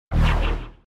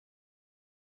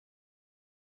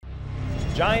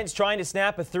Giants trying to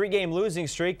snap a 3-game losing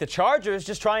streak. The Chargers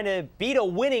just trying to beat a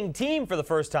winning team for the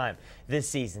first time this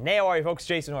season. Hey, how are you folks?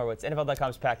 Jason Horowitz,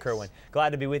 NFL.com's Pat Kirwan.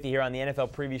 Glad to be with you here on the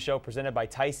NFL Preview Show presented by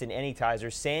Tyson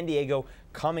Anytizers. San Diego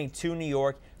coming to New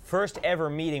York. First ever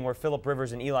meeting where Philip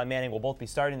Rivers and Eli Manning will both be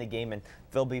starting the game, and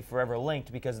they'll be forever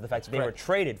linked because of the fact that they were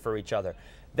traded for each other.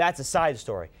 That's a side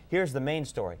story. Here's the main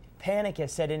story. Panic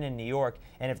has set in New York,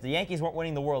 and if the Yankees weren't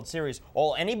winning the World Series,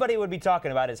 all anybody would be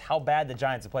talking about is how bad the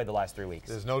Giants have played the last 3 weeks.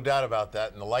 There's no doubt about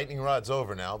that, and the lightning rod's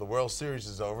over now. The World Series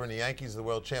is over, and the Yankees are the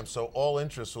world champs, so all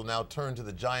interest will now turn to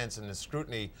the Giants and the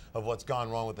scrutiny of what's gone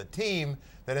wrong with the team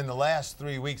that in the last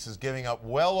 3 weeks is giving up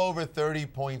well over 30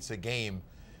 points a game.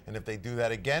 And if they do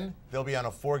that again, they'll be on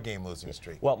a 4-game losing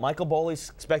streak. Well, Michael Boley's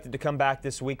expected to come back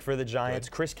this week for the Giants.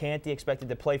 Good. Chris Canty expected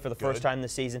to play for the first time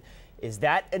this season. Is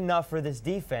that enough for this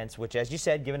defense, which, as you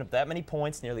said, giving up that many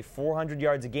points, nearly 400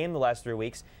 yards a game the last 3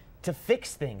 weeks, to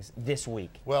fix things this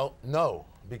week? Well, no,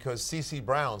 because C.C.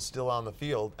 Brown's still on the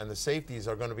field, and the safeties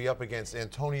are going to be up against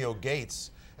Antonio Gates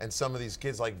and some of these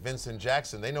kids like Vincent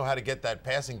Jackson. They know how to get that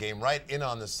passing game right in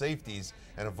on the safeties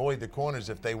and avoid the corners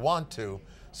if they want to.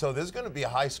 So there's going to be a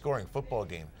high-scoring football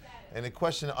game. And the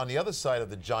question on the other side of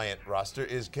the Giant roster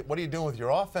is, what are you doing with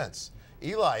your offense?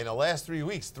 Eli, in the last 3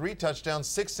 weeks, 3 touchdowns,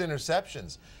 6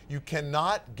 interceptions. You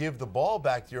cannot give the ball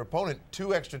back to your opponent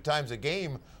 2 extra times a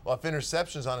game off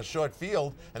interceptions on a short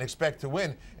field and expect to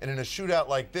win. And in a shootout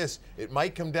like this, it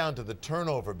might come down to the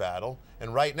turnover battle.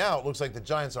 And right now, it looks like the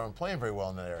Giants aren't playing very well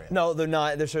in that area. No, they're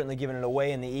not. They're certainly giving it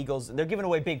away. And the Eagles, they're giving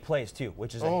away big plays, too,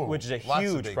 which is a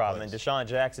huge problem. And Deshaun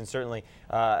Jackson certainly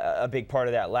a big part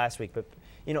of that last week. But,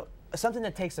 you know, something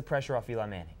that takes the pressure off Eli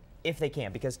Manning, if they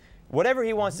can. Because whatever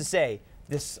he wants to say,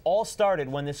 this all started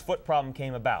when this foot problem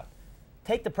came about.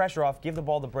 Take the pressure off, give the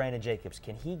ball to Brandon Jacobs.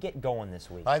 Can he get going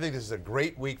this week? I think this is a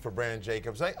great week for Brandon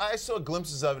Jacobs. I saw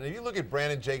glimpses of it. If you look at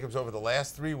Brandon Jacobs over the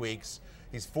last 3 weeks,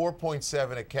 he's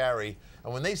 4.7 a carry.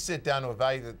 And when they sit down to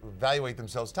evaluate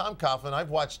themselves, Tom Coughlin, I've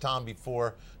watched Tom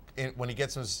before when he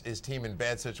gets his team in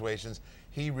bad situations.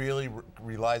 He really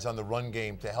relies on the run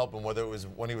game to help him, whether it was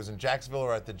when he was in Jacksonville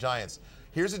or at the Giants.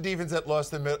 Here's a defense that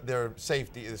lost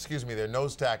their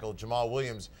nose tackle, Jamal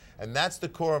Williams, and that's the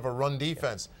core of a run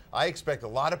defense. I expect a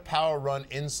lot of power run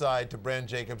inside to Brandon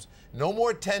Jacobs. No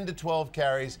more 10 to 12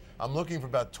 carries. I'm looking for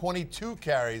about 22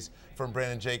 carries from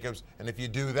Brandon Jacobs, and if you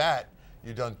do that,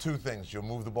 you've done 2 things. You'll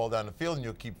move the ball down the field, and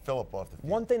you'll keep Phillip off the field.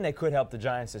 One thing that could help the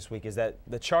Giants this week is that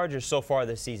the Chargers so far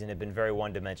this season have been very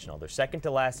one-dimensional. They're second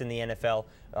to last in the NFL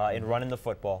in running the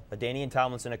football. LaDainian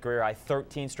Tomlinson, a career-high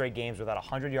 13 straight games without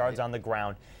 100 yards on the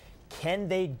ground. Can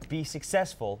they be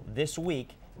successful this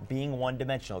week being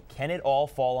one-dimensional? Can it all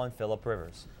fall on Philip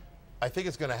Rivers? I think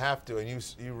it's going to have to, and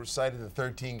you recited the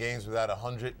 13 games without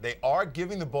 100. They are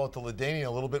giving the ball to LaDainian a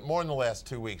little bit more in the last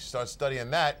 2 weeks. Start studying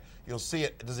that, you'll see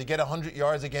it. Does he get 100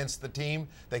 yards against the team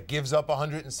that gives up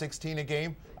 116 a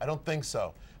game? I don't think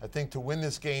so. I think to win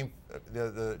this game,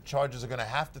 the Chargers are going to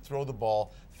have to throw the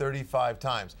ball 35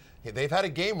 times. They've had a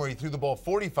game where he threw the ball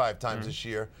 45 times this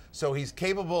year, so he's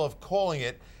capable of calling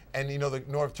it. And, you know, the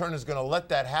North Turner's going to let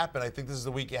that happen. I think this is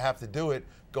the week you have to do it.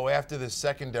 Go after this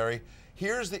secondary.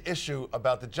 Here's the issue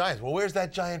about the Giants. Well, where's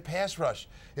that Giant pass rush?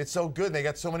 It's so good. They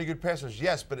got so many good pass rushers.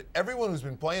 Yes, but everyone who's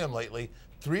been playing them lately,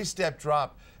 3-step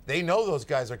drop, they know those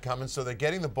guys are coming, so they're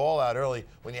getting the ball out early.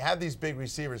 When you have these big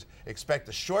receivers, expect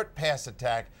a short pass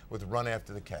attack with run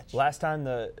after the catch. Last time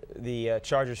the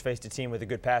Chargers faced a team with a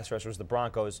good pass rush was the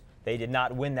Broncos. They did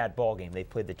not win that ball game. They've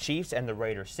played the Chiefs and the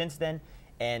Raiders since then.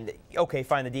 And, okay,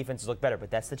 fine, the defenses look better,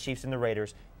 but that's the Chiefs and the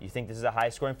Raiders. You think this is a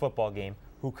high-scoring football game.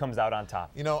 Who comes out on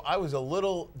top? You know, I was a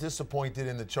little disappointed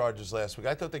in the Chargers last week.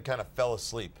 I thought they kind of fell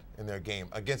asleep in their game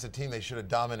against a team they should have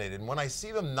dominated. And when I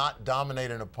see them not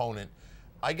dominate an opponent,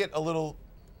 I get a little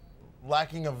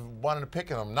lacking of wanting to pick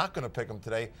them. I'm not going to pick them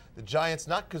today. The Giants,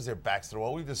 not because their backs to the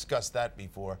wall. We've discussed that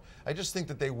before. I just think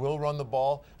that they will run the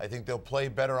ball. I think they'll play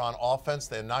better on offense.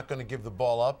 They're not going to give the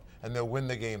ball up, and they'll win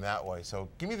the game that way. So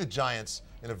give me the Giants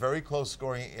in a very close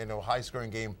scoring,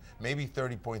 high-scoring game, maybe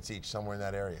 30 points each, somewhere in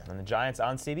that area. And the Giants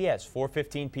on CBS,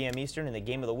 4:15 p.m. Eastern, in the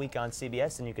game of the week on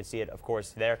CBS, and you can see it, of course,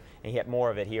 there, and you get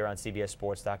more of it here on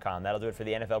CBSSports.com. That'll do it for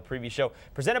the NFL Preview Show,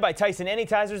 presented by Tyson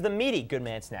Anytizers, the meaty Good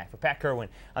Man Snack. For Pat Kirwan,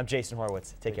 I'm Jason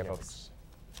Horowitz. Take care, folks.